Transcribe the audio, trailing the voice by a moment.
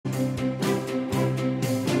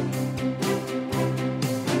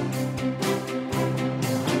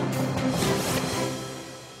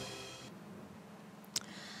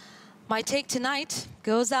My take tonight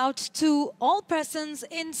goes out to all persons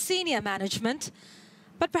in senior management,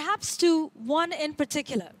 but perhaps to one in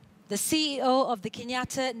particular, the CEO of the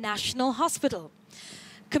Kenyatta National Hospital.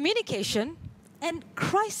 Communication, and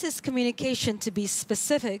crisis communication to be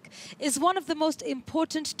specific, is one of the most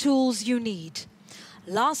important tools you need.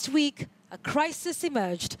 Last week, a crisis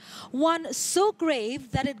emerged, one so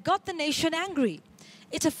grave that it got the nation angry.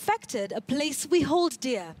 It affected a place we hold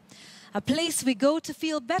dear, a place we go to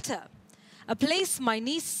feel better, a place my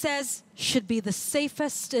niece says should be the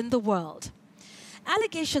safest in the world.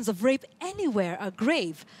 Allegations of rape anywhere are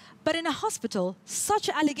grave, but in a hospital, such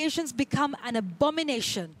allegations become an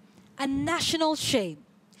abomination, a national shame.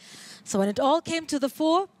 So when it all came to the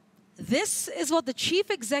fore, this is what the Chief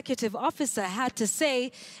Executive Officer had to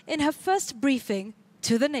say in her first briefing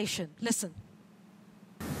to the nation. Listen.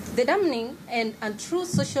 The damning and untrue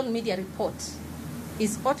social media report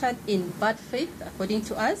is uttered in bad faith, according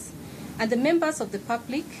to us, and the members of the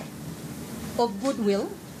public of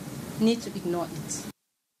goodwill need to ignore it.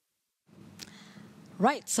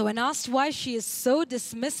 Right, so when asked why she is so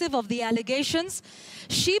dismissive of the allegations,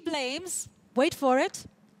 she blames, wait for it,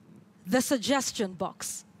 the suggestion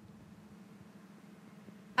box.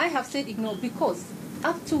 I have said ignore because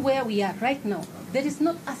up to where we are right now, there is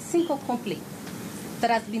not a single complaint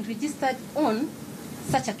that has been registered on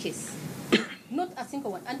such a case. Not a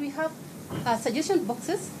single one. And we have suggestion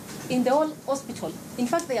boxes in the whole hospital. In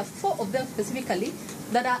fact, there are 4 of them specifically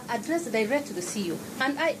that are addressed direct to the CEO.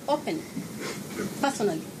 And I open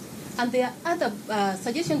personally. And there are other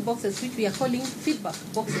suggestion boxes which we are calling feedback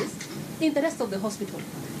boxes in the rest of the hospital.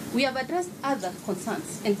 We have addressed other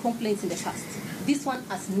concerns and complaints in the past. This one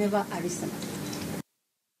has never arisen.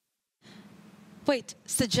 Wait,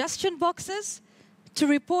 suggestion boxes to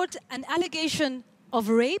report an allegation of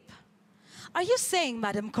rape? Are you saying,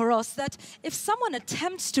 Madam Koros, that if someone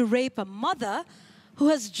attempts to rape a mother who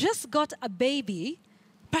has just got a baby,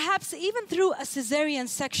 perhaps even through a cesarean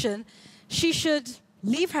section, she should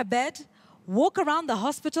leave her bed, walk around the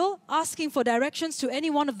hospital, asking for directions to any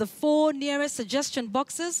one of the 4 nearest suggestion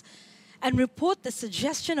boxes, and report the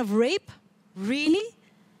suggestion of rape? Really?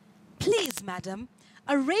 Please, madam,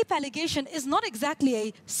 a rape allegation is not exactly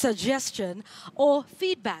a suggestion or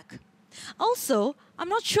feedback. Also, I'm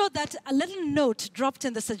not sure that a little note dropped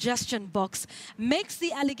in the suggestion box makes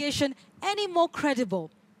the allegation any more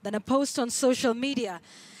credible than a post on social media.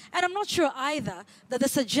 And I'm not sure either that the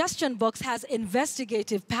suggestion box has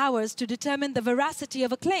investigative powers to determine the veracity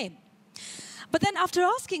of a claim. But then after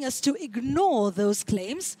asking us to ignore those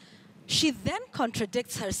claims, she then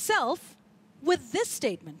contradicts herself with this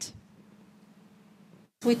statement.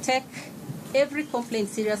 We take every complaint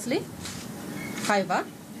seriously. However,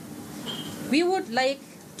 we would like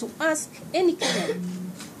to ask any Kenyan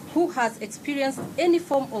who has experienced any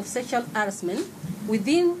form of sexual harassment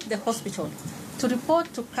within the hospital to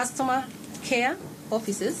report to customer care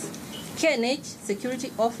offices, KNH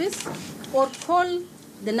security office, or call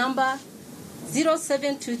the number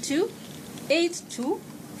 0722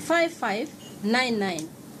 825599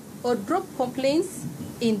 or drop complaints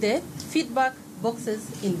in the feedback boxes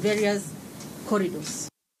in various corridors.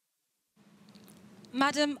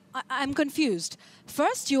 Madam, I'm confused.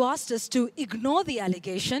 First, you asked us to ignore the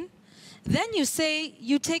allegation. Then you say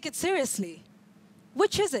you take it seriously.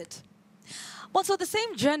 Which is it? Well, so the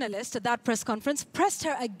same journalist at that press conference pressed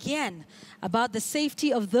her again about the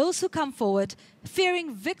safety of those who come forward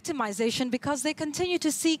fearing victimization because they continue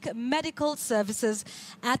to seek medical services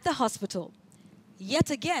at the hospital. Yet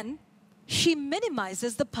again, she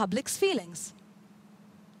minimizes the public's feelings.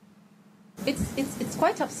 It's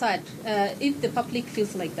quite absurd if the public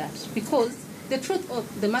feels like that, because the truth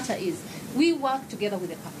of the matter is we work together with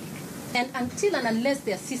the public. And until and unless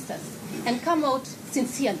they assist us and come out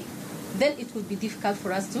sincerely, then it will be difficult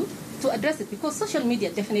for us to address it, because social media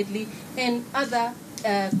definitely and other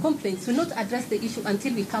complaints will not address the issue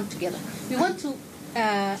until we come together. We want to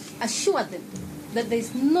assure them that there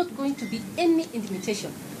is not going to be any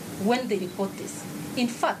intimidation when they report this. In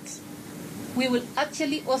fact, we will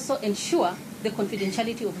actually also ensure the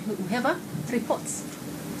confidentiality of whoever reports.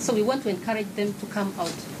 So we want to encourage them to come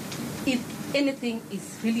out if anything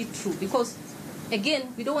is really true, because,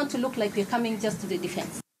 again, we don't want to look like we're coming just to the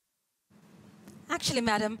defense. Actually,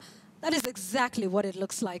 madam, that is exactly what it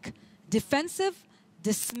looks like. Defensive,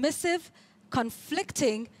 dismissive,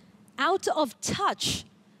 conflicting, out of touch,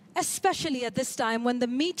 especially at this time when the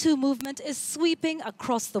Me Too movement is sweeping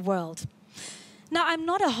across the world. Now, I'm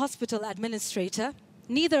not a hospital administrator,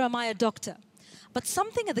 neither am I a doctor, but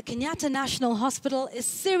something at the Kenyatta National Hospital is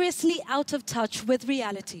seriously out of touch with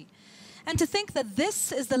reality. And to think that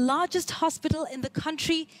this is the largest hospital in the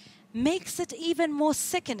country makes it even more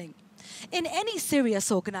sickening. In any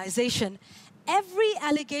serious organization, every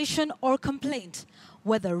allegation or complaint,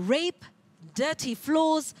 whether rape, dirty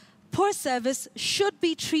floors, poor service, should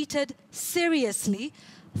be treated seriously,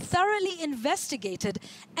 thoroughly investigated,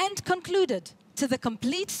 and concluded to the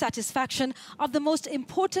complete satisfaction of the most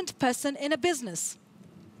important person in a business,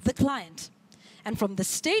 the client. And from the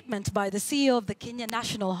statement by the CEO of the Kenya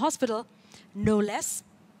National Hospital, no less,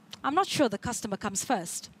 I'm not sure the customer comes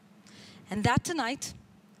first. And that tonight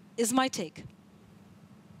is my take.